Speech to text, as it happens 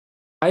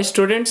Hi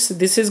students,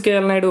 this is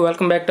KL Naidu.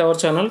 Welcome back to our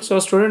channel. So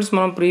students,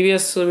 మనం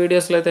previous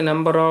videos లో అయితే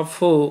number of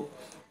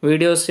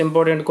videos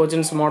important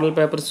questions model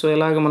papers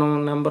ఇలాగ మనం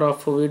number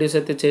of videos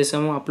అయితే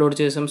చేసాము, upload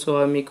చేసాము. So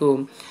అవి మీకు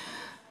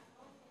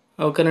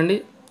ఓకేనండి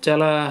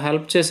చాలా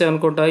హెల్ప్ చేసే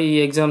అనుకుంటా ఈ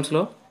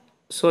ఎగ్జామ్స్లో.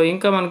 సో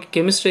ఇంకా మనకి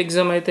కెమిస్ట్రీ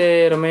ఎగ్జామ్ అయితే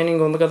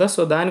రిమైనింగ్ ఉంది కదా.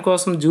 సో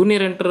దానికోసం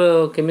జూనియర్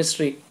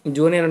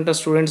ఇంటర్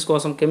స్టూడెంట్స్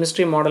కోసం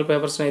కెమిస్ట్రీ మోడల్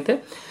పేపర్స్ని అయితే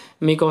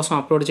మీకోసం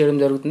అప్లోడ్ చేయడం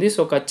జరుగుతుంది.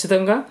 సో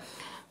ఖచ్చితంగా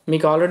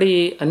మీకు ఆల్రెడీ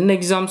అన్ని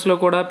ఎగ్జామ్స్లో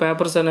కూడా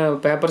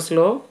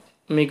పేపర్స్లో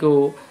మీకు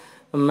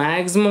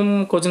మ్యాక్సిమం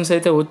క్వశ్చన్స్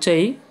అయితే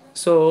వచ్చాయి.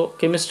 సో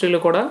కెమిస్ట్రీలో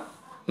కూడా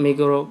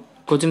మీకు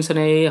క్వశ్చన్స్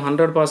అనేవి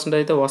 100%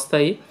 అయితే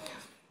వస్తాయి.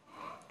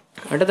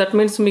 అంటే దట్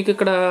మీన్స్ మీకు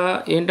ఇక్కడ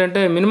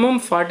ఏంటంటే మినిమం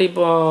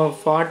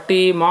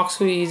 40 మార్క్స్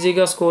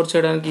ఈజీగా స్కోర్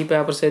చేయడానికి ఈ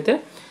పేపర్స్ అయితే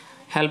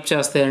హెల్ప్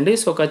చేస్తాయండి.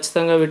 సో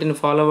ఖచ్చితంగా వీటిని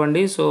ఫాలో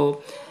అవ్వండి. సో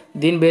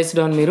దీని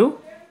బేస్డ్ ఆన్ మీరు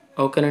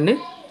ఓకేనండి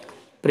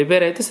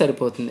ప్రిపేర్ అయితే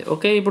సరిపోతుంది.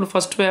 ఓకే, ఇప్పుడు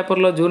ఫస్ట్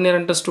పేపర్లో జూనియర్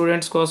ఇంటర్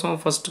స్టూడెంట్స్ కోసం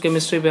ఫస్ట్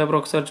కెమిస్ట్రీ పేపర్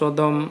ఒకసారి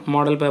చూద్దాం.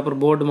 Model paper,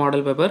 board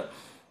model paper.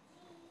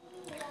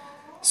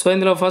 So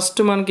ఇందులో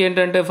ఫస్ట్ మనకి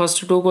ఏంటంటే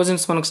ఫస్ట్ 2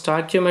 క్వశ్చన్స్ మనకు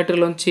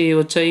స్టాక్యోమెట్రీలోంచి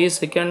వచ్చాయి.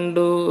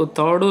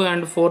 థర్డ్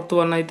అండ్ ఫోర్త్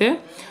వన్ అయితే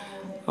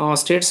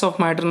స్టేట్స్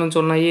ఆఫ్ మ్యాటర్ నుంచి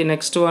ఉన్నాయి.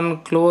 Next one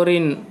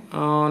chlorine,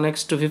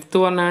 next 5th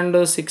one and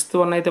 6th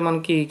one అయితే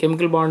మనకి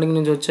కెమికల్ బాండింగ్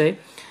నుంచి వచ్చాయి.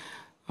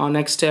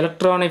 Next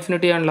electron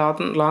affinity and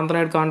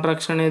lanthanide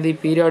contraction అనేది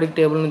పీరియాడిక్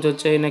టేబుల్ నుంచి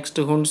వచ్చాయి. Next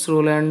హుండ్స్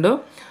rule and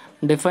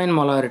define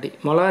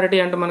molarity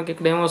అంటే మనకి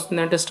ఇక్కడ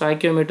ఏమొస్తుంది అంటే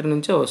స్టాయికియోమెట్రీ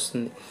నుంచే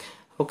వస్తుంది.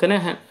 ఓకేనా.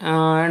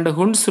 అండ్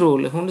హుండ్స్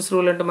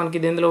రూల్ అంటే మనకి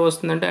ఇది ఎందులో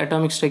వస్తుంది అంటే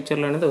అటామిక్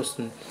స్ట్రక్చర్లో అనేది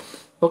వస్తుంది.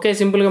 ఓకే,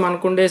 సింపుల్గా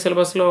మనకుండే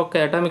సిలబస్లో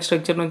ఒక అటామిక్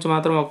స్ట్రక్చర్ నుంచి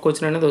మాత్రం ఒక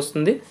క్వశ్చన్ అనేది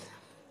వస్తుంది,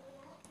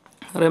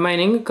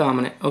 రిమైనింగ్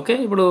కామనే. ఓకే,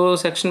 ఇప్పుడు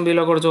సెక్షన్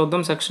బిలో కూడా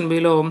చూద్దాం. సెక్షన్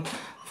బిలో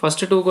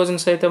ఫస్ట్ 2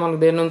 క్వశ్చన్స్ అయితే మనకి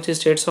దేని నుంచి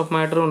స్టేట్స్ ఆఫ్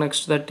మ్యాటర్,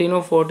 నెక్స్ట్ 13,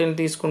 14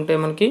 తీసుకుంటే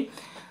మనకి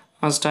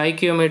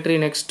స్టాయికియోమెట్రీ,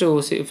 నెక్స్ట్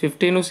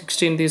 15,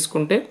 16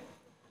 తీసుకుంటే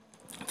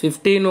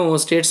 15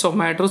 స్టేట్స్ ఆఫ్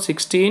మ్యాటర్,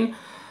 16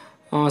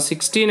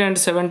 అండ్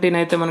 17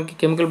 అయితే మనకి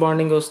కెమికల్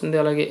బాండింగ్ వస్తుంది.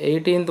 అలాగే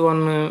 18th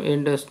వన్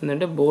ఏంటి వస్తుంది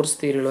అంటే బోర్స్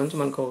థియరీలోంచి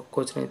మనకు ఒక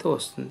క్వశ్చన్ అయితే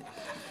వస్తుంది.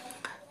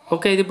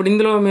 ఓకే, ఇది ఇప్పుడు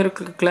ఇందులో మీరు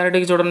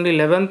క్లారిటీగా చూడండి.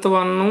 11th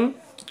one,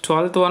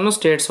 12th one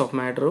states of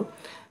matter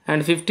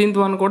and 15th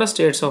one కూడా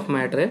స్టేట్స్ ఆఫ్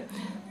మ్యాటరే.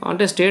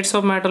 అంటే స్టేట్స్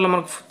ఆఫ్ మ్యాటర్లో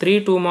మనకు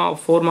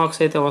 4 మార్క్స్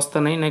అయితే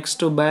వస్తున్నాయి.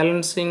 నెక్స్ట్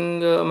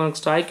బ్యాలెన్సింగ్ మనకు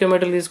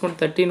స్టాయికియోమెట్రీ తీసుకుంటే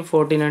 13,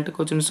 14 అంటే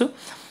క్వశ్చన్స్,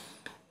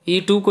 ఈ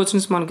 2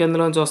 క్వశ్చన్స్ మనకి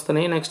ఎందులోంచి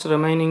వస్తున్నాయి. నెక్స్ట్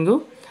రిమైనింగ్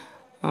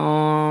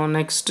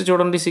నెక్స్ట్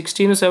చూడండి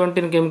 16,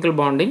 17 కెమికల్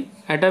బాండింగ్,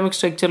 అటామిక్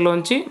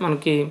స్ట్రక్చర్లోంచి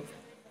మనకి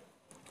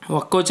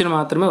ఒక క్వశ్చన్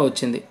మాత్రమే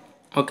వచ్చింది.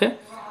 ఓకే,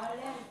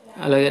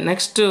 అలాగే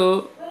నెక్స్ట్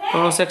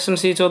సెక్షన్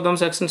సి చూద్దాం.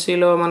 సెక్షన్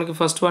సిలో మనకి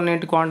ఫస్ట్ వన్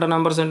ఏంటి, క్వాంటమ్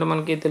నెంబర్స్ అంటే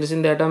మనకి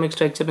తెలిసింది అటామిక్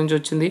స్ట్రక్చర్ నుంచి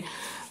వచ్చింది.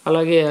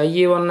 అలాగే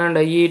IE1 and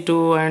IE2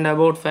 and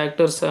about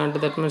factors అంటే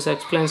that means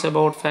explains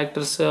about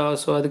factors.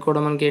 So అది కూడా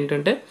మనకి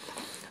ఏంటంటే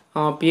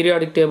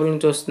పీరియాడిక్ టేబుల్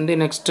నుంచి వస్తుంది.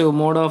 Next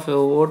mode of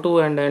O2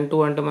 and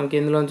N2 అంటే మనకి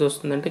ఎందులోంచి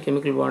వస్తుంది అంటే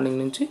కెమికల్ బాండింగ్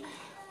నుంచి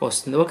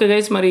వస్తుంది. ఓకే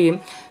గైస్, మరి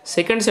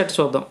సెకండ్ సెట్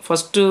చూద్దాం.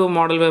 ఫస్ట్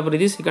మోడల్ పేపర్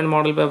ఇది, సెకండ్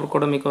మోడల్ పేపర్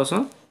కూడా మీకోసం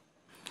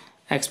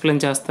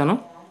ఎక్స్ప్లెయిన్ చేస్తాను.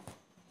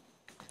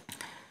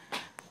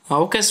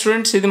 ఓకే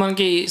స్టూడెంట్స్, ఇది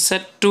మనకి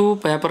సెట్ 2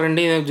 పేపర్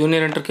అండి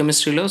జూనియర్ ఇంటర్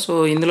కెమిస్ట్రీలో. సో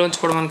ఇందులోంచి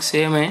కూడా మనకి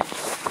సేమే.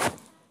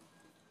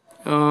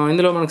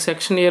 ఇందులో మనకి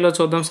సెక్షన్ ఏలో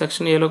చూద్దాం.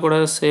 సెక్షన్ ఏలో కూడా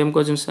సేమ్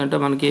క్వశ్చన్స్ అంటే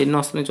మనకి ఎన్ని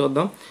వస్తున్నాయి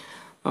చూద్దాం.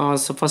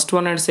 First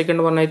one and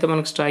second one అయితే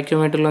మనకి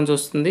స్టాయికియోమెట్రీలోంచి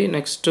వస్తుంది.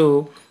 నెక్స్ట్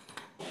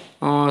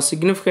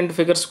సిగ్నిఫికెంట్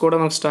ఫిగర్స్ కూడా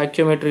మనకి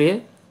స్టాయికియోమెట్రీయే.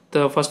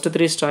 ఫస్ట్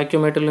 3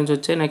 స్టాయికియోమెట్రీ నుంచి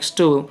వచ్చాయి.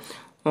 నెక్స్ట్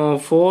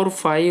 4,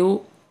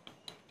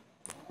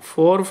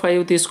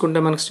 5 తీసుకుంటే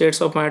మనకి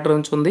స్టేట్స్ ఆఫ్ మ్యాటర్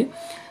నుంచి ఉంది.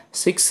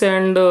 6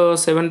 and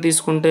 7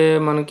 తీసుకుంటే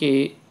మనకి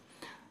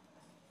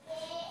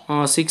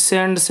 6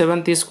 and 7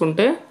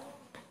 తీసుకుంటే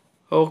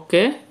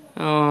ఓకే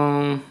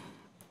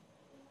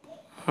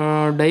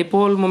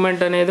డైపోల్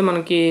మూమెంట్ అనేది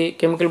మనకి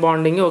chemical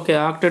bonding. Okay,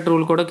 octet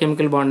rule కూడా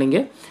chemical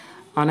బాండింగే.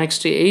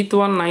 Next 8th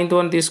one, 9th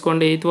one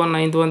తీసుకోండి. 8th వన్,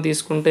 9th వన్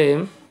తీసుకుంటే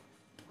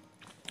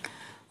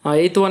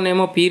 8th వన్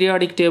ఏమో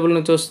పీరియాడిక్ టేబుల్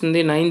నుంచి వస్తుంది.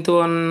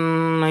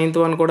 9th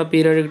వన్ కూడా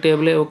పీరియాడిక్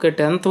టేబులే. ఓకే,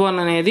 10th వన్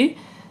అనేది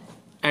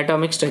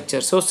atomic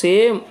structure. So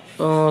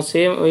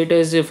same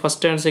weightage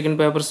first and second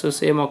papers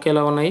same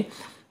ఒకేలా ఉన్నాయి.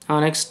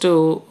 నెక్స్ట్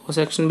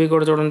సెక్షన్ బి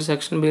కూడా చూడండి.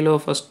 Section below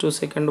first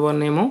second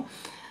one ఏమో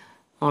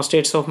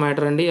స్టేట్స్ ఆఫ్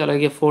మ్యాటర్ అండి.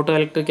 అలాగే ఫోటో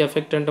ఎలక్ట్రిక్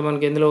ఎఫెక్ట్ అంటే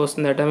మనకి ఎందులో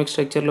వస్తుంది అటామిక్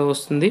స్ట్రక్చర్లో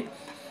వస్తుంది.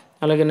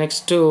 అలాగే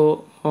next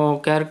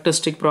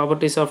characteristic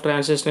properties of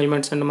transition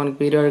elements అంటే మనకి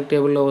పీరియాడిక్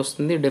టేబుల్లో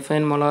వస్తుంది.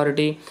 Define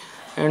molarity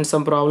and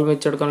some problem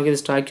ఇచ్చాడు కనుక ఇది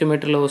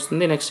స్టాయికియోమెట్రీలో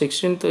వస్తుంది. నెక్స్ట్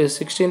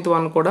 16th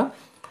వన్ కూడా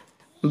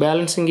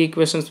బ్యాలెన్సింగ్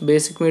ఈక్వేషన్స్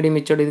బేసిక్ మీడియం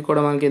ఇచ్చాడు, ఇది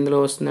కూడా మనకి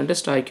ఎందులో వస్తుంది అంటే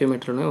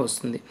స్టాయికియోమెట్రీలోనే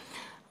వస్తుంది.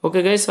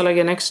 ఓకే గైస్,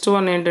 అలాగే నెక్స్ట్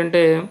వన్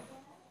ఏంటంటే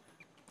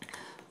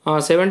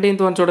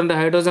 17th వన్ చూడండి.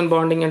 హైడ్రోజన్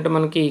బాండింగ్ అంటే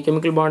మనకి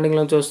కెమికల్ బాండింగ్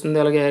నుంచి వస్తుంది.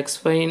 అలాగే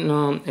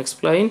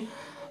explain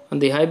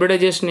the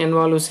hybridisation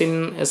involves in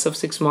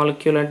SF6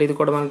 molecule అంటే ఇది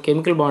కూడా మనకి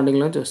కెమికల్ బాండింగ్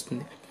నుంచి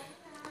వస్తుంది.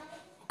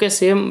 Okay,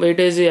 same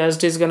weightage as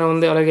it ఈస్గానే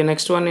ఉంది. అలాగే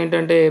నెక్స్ట్ వన్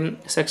ఏంటంటే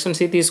సెక్షన్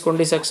సి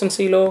తీసుకోండి. సెక్షన్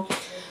సిలో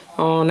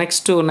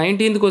నెక్స్ట్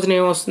 19th క్వశ్చన్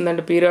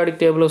ఏమొస్తుందంటే పీరియాడిక్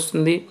టేబుల్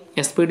వస్తుంది.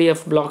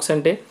 ఎస్పీడిఎఫ్ బ్లాక్స్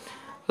అంటే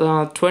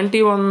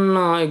 21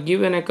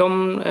 give an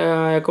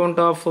account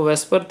of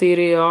VSEPR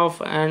theory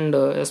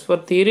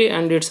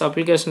and its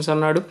applications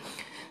అన్నాడు.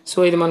 సో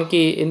ఇది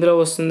మనకి ఎందులో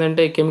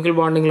వస్తుందంటే కెమికల్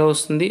బాండింగ్లో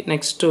వస్తుంది.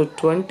 నెక్స్ట్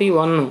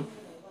 21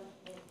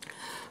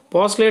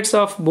 పోస్ట్లేట్స్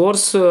ఆఫ్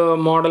బోర్స్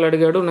మోడల్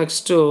అడిగాడు.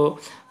 Next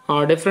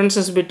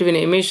differences between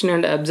emission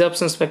and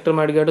absorption spectrum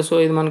అడిగాడు. సో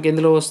ఇది మనకి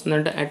ఎందులో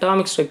వస్తుందంటే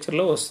అటామిక్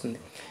స్ట్రక్చర్లో వస్తుంది.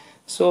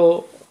 సో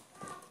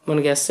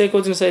మనకి ఎస్ఏ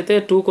క్వశ్చన్స్ అయితే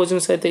 2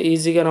 క్వశ్చన్స్ అయితే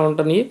ఈజీగానే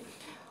ఉంటాయి.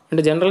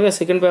 అంటే జనరల్గా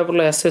సెకండ్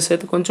పేపర్లో ఎస్ఎస్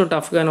అయితే కొంచెం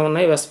టఫ్గానే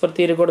ఉన్నాయి. వెస్పర్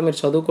థియరీ కూడా మీరు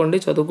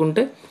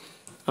చదువుకుంటే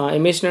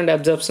ఎమిషన్ అండ్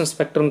అబ్జార్ప్షన్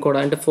స్పెక్ట్రమ్ కూడా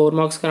అంటే 4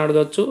 మార్క్స్ కానీ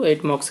అడగచ్చు,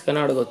 8 మార్క్స్ కానీ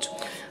అడగచ్చు.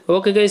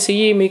 ఓకే గైస్,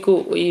 మీకు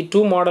ఈ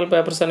 2 మోడల్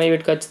పేపర్స్ అనేవి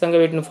ఖచ్చితంగా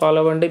వీటిని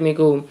ఫాలో అవ్వండి.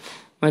 మీకు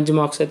మంచి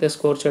మార్క్స్ అయితే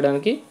స్కోర్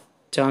చేయడానికి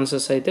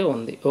ఛాన్సెస్ అయితే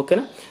ఉంది.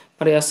 ఓకేనా.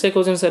 మరి ఎస్ఏ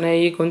క్వశ్చన్స్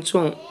అనేవి కొంచెం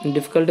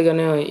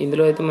డిఫికల్ట్గానే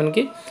ఇందులో అయితే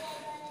మనకి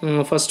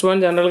ఫస్ట్ వన్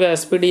జనరల్గా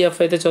ఎస్పీడిఎఫ్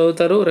అయితే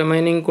చదువుతారు,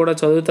 రిమైనింగ్ కూడా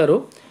చదువుతారు.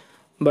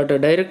 బట్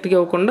డైరెక్ట్గా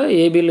ఇవ్వకుండా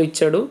ఏబీలు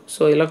ఇచ్చాడు.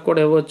 సో ఇలా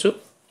కూడా ఇవ్వచ్చు.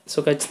 సో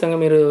ఖచ్చితంగా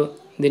మీరు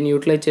దీన్ని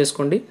యూటిలైజ్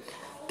చేసుకోండి.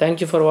 Thank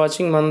you for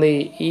watching. మనది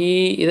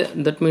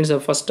దట్ మీన్స్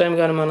ఫస్ట్ టైం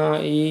కానీ మన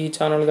ఈ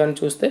ఛానల్ కానీ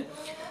చూస్తే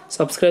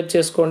సబ్స్క్రైబ్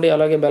చేసుకోండి.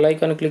 అలాగే బెల్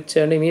ఐకాన్ క్లిక్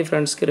చేయండి, మీ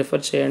ఫ్రెండ్స్కి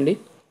రిఫర్ చేయండి.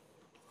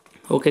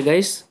 Okay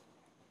guys.